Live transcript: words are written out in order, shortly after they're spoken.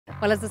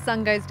Well, as the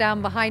sun goes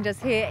down behind us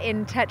here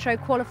in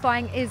Teterow,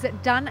 qualifying is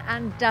done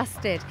and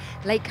dusted.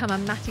 Latecomer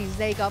Matej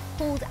Zagar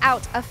pulled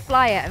out a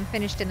flyer and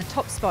finished in the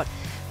top spot.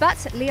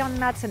 But Leon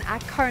Madsen, our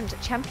current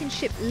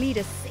championship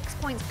leader, 6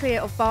 points clear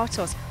of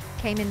Bartos,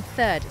 came in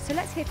third. So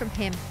let's hear from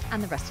him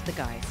and the rest of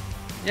the guys.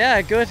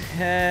 Yeah, good.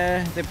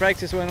 The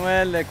practice went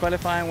well, the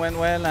qualifying went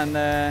well, and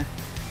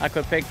I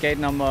could pick gate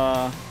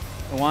number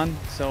 1.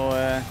 So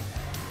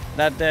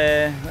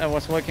that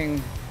was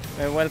working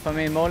well for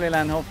me in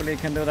Moliland. Hopefully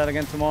can do that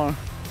again tomorrow.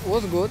 It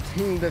was good.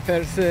 The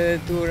first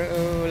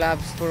two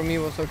laps for me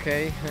was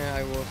okay.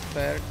 I was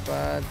third,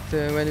 but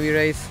when we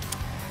raced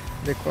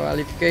the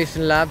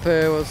qualification lap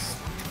was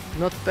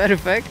not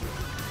perfect.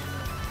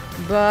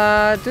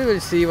 But we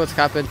will see what's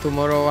happened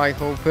tomorrow. I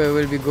hope it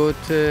will be good.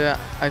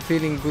 I'm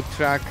feeling good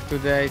track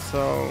today,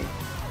 so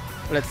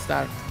let's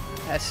start.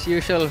 As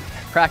usual,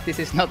 practice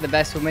is not the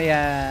best for me,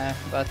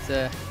 but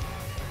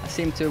I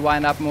seem to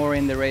wind up more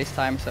in the race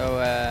time. So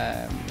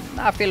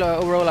I feel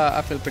overall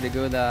I feel pretty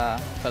good.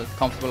 Felt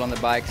comfortable on the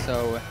bike.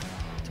 So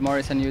tomorrow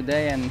is a new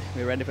day, and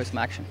we're ready for some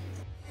action.